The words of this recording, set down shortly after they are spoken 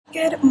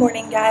Good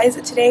morning, guys.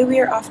 Today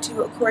we are off to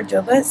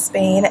Córdoba,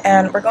 Spain,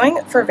 and we're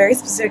going for a very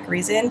specific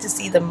reason, to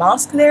see the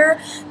mosque there,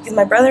 because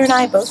my brother and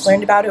I both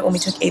learned about it when we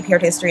took AP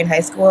Art History in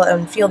high school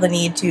and feel the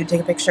need to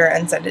take a picture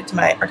and send it to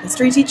my art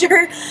history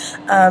teacher.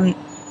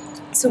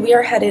 So we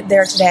are headed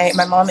there today.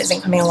 My mom isn't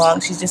coming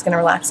along. She's just going to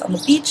relax on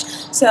the beach.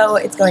 So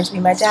it's going to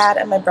be my dad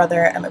and my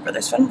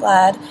brother's friend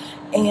Vlad,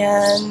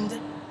 and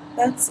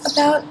that's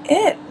about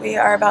it. We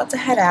are about to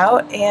head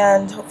out,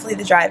 and hopefully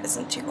the drive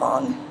isn't too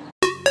long.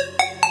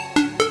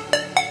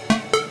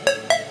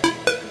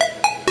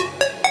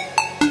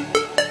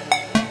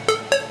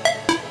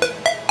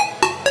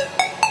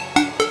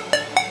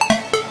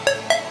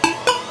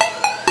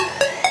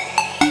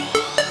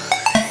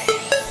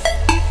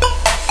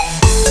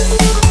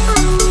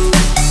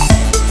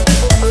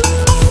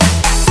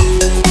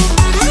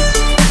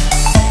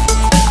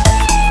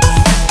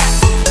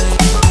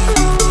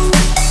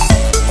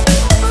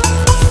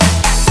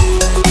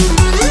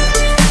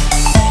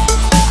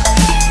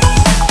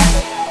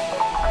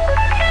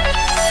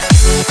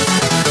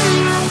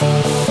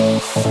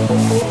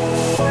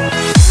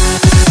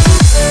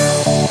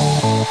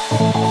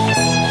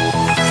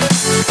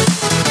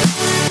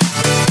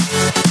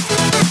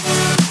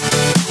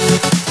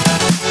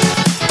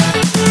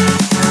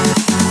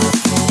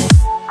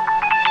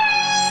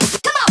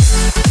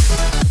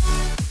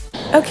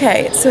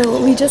 Okay,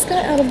 so we just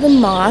got out of the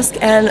mosque,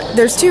 and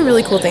there's two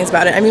really cool things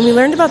about it. I mean, we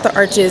learned about the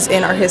arches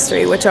in art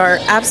history, which are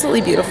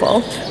absolutely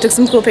beautiful. Took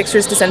some cool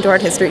pictures to send to our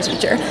art history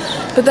teacher.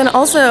 But then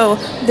also,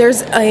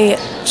 there's a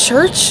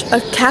church,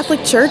 a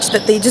Catholic church,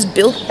 that they just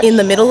built in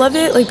the middle of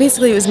it. Like,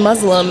 basically it was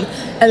Muslim,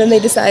 and then they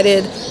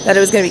decided that it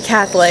was going to be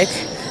Catholic,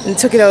 and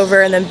took it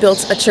over and then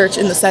built a church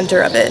in the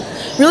center of it.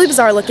 Really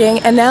bizarre looking,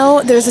 and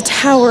now there's a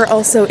tower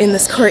also in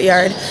this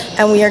courtyard,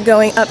 and we are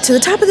going up to the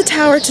top of the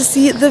tower to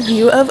see the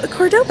view of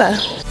Córdoba.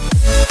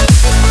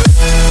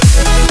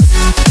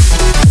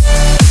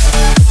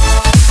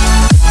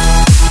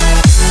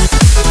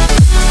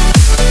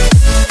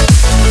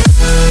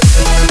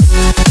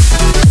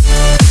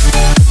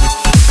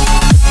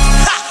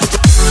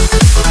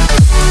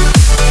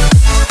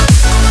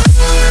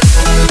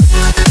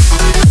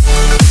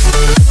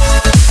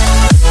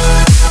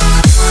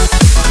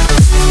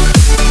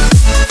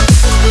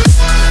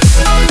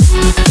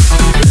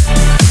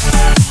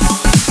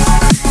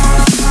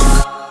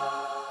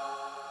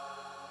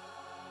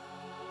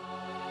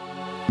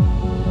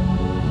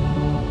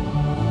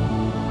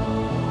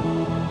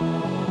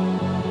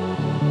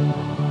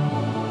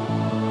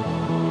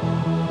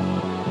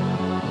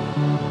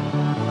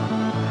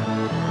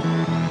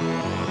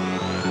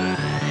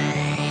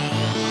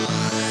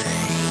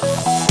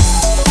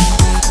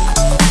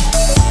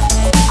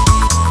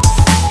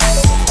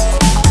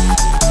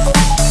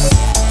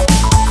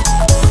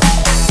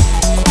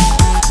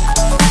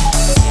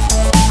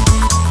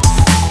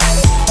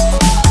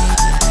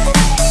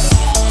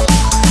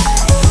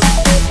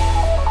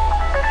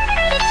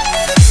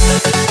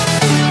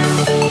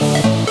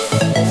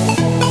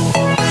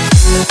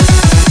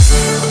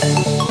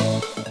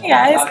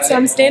 Guys, so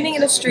I'm standing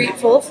in a street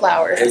full of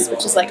flowers,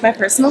 which is like my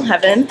personal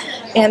heaven,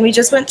 and we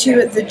just went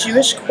to the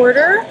Jewish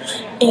quarter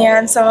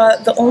and saw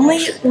the only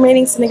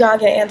remaining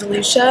synagogue in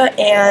Andalusia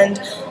and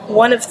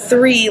one of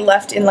three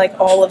left in like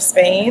all of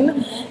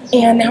Spain,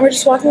 and now we're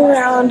just walking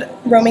around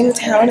roaming the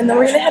town, and then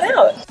we're gonna head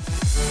out.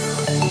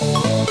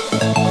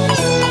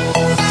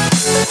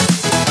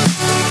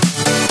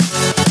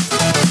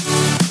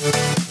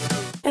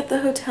 The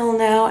hotel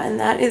now, and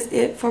that is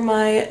it for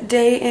my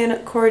day in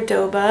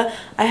Córdoba.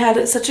 I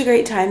had such a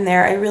great time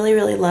there. I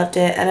really loved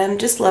it, and I'm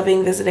just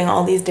loving visiting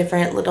all these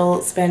different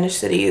little Spanish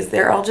cities.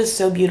 They're all just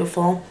so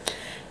beautiful.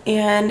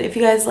 And if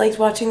you guys liked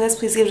watching this,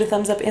 please give it a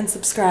thumbs up and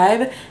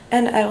subscribe,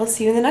 and I will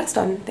see you in the next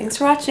one. Thanks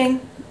for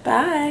watching.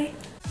 Bye!